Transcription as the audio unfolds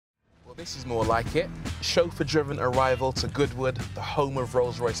Well, this is more like it. Chauffeur-driven arrival to Goodwood, the home of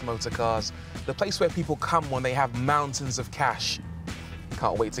Rolls-Royce motor cars, the place where people come when they have mountains of cash.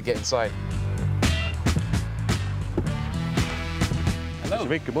 Can't wait to get inside. Hello. Mr.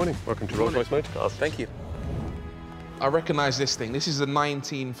 Reid, good morning. Welcome to Rolls-Royce Motor Cars. Thank you. I recognise this thing. This is a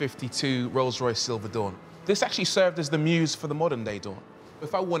 1952 Rolls-Royce Silver Dawn. This actually served as the muse for the modern-day Dawn.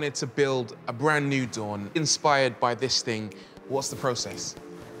 If I wanted to build a brand-new Dawn inspired by this thing, what's the process?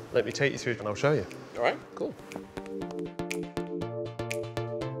 Let me take you through and I'll show you. All right, cool.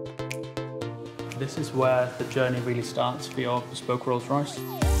 This is where the journey really starts for your bespoke Rolls-Royce.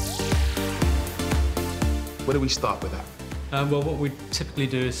 Where do we start with that? Well, what we typically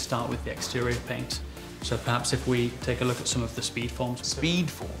do is start with the exterior paint. So perhaps if we take a look at some of the speed forms.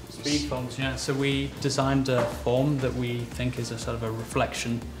 Speed forms? Speed forms, yeah. So we designed a form that we think is a sort of a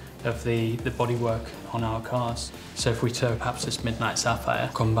reflection of the bodywork on our cars. So if we took perhaps this Midnight Sapphire,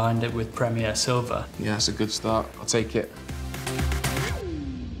 combined it with Premier Silver. Yeah, that's a good start. I'll take it.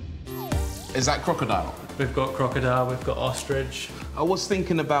 Is that crocodile? We've got crocodile, we've got ostrich. I was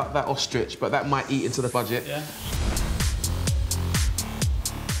thinking about that ostrich, but that might eat into the budget. Yeah.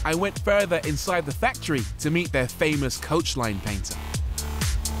 I went further inside the factory to meet their famous coach line painter.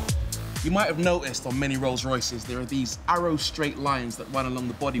 You might have noticed on many Rolls-Royces there are these arrow straight lines that run along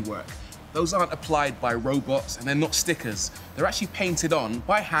the bodywork. Those aren't applied by robots and they're not stickers. They're actually painted on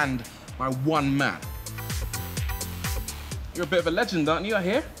by hand by one man. You're a bit of a legend, aren't you, I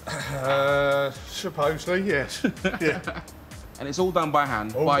hear? Supposedly, yes. Yeah. And it's all done by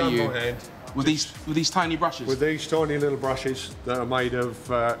hand, All by done you. by hand. With these tiny brushes? With these tiny little brushes that are made of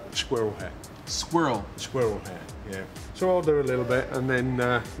squirrel hair. Squirrel? Squirrel hair, yeah. So I'll do a little bit and then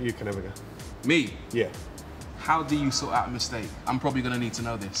you can have a go. Me? Yeah. How do you sort out a mistake? I'm probably going to need to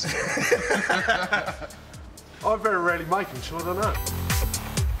know this. I very rarely make them, so I don't know.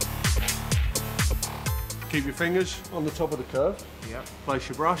 Keep your fingers on the top of the curve. Yep. Place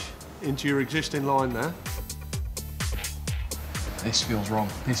your brush into your existing line there. This feels wrong.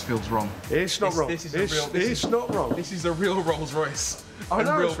 This feels wrong. It's not wrong. It's not wrong. This is the real Rolls-Royce. I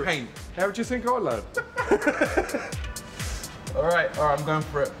know. Real paint. How would you think I learned? All right, I'm going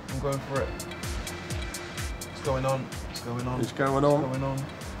for it. I'm going for it. What's going on? What's going on? It's going on. What's going on?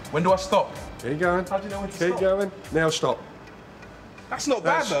 When do I stop? Keep going. How do you know when to stop? Keep going. Now stop. That's not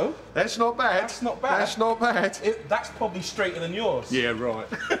bad, though. That's not bad. That's not bad. That's not bad. That's probably straighter than yours. Yeah, right.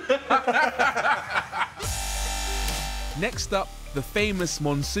 Next up, the famous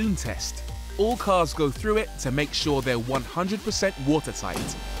monsoon test. All cars go through it to make sure they're 100%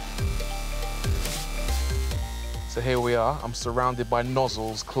 watertight. So here we are. I'm surrounded by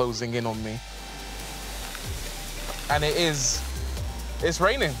nozzles closing in on me. And it's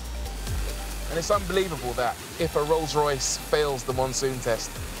raining. And it's unbelievable that if a Rolls-Royce fails the monsoon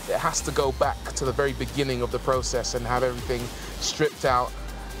test, it has to go back to the very beginning of the process and have everything stripped out,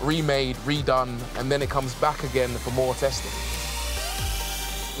 remade, redone, and then it comes back again for more testing.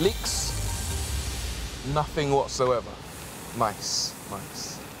 Leaks, nothing whatsoever. Nice,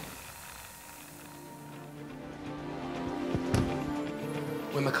 nice.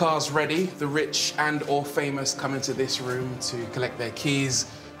 When the car's ready, the rich and or famous come into this room to collect their keys,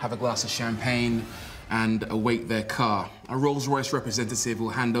 have a glass of champagne, and await their car. A Rolls-Royce representative will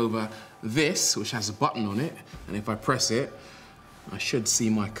hand over this, which has a button on it, and if I press it, I should see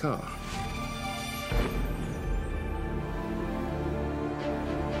my car.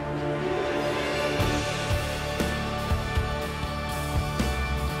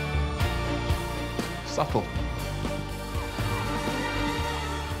 Subtle.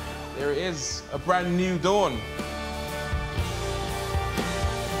 There it is, a brand new Dawn.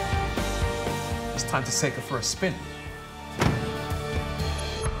 It's time to take her for a spin.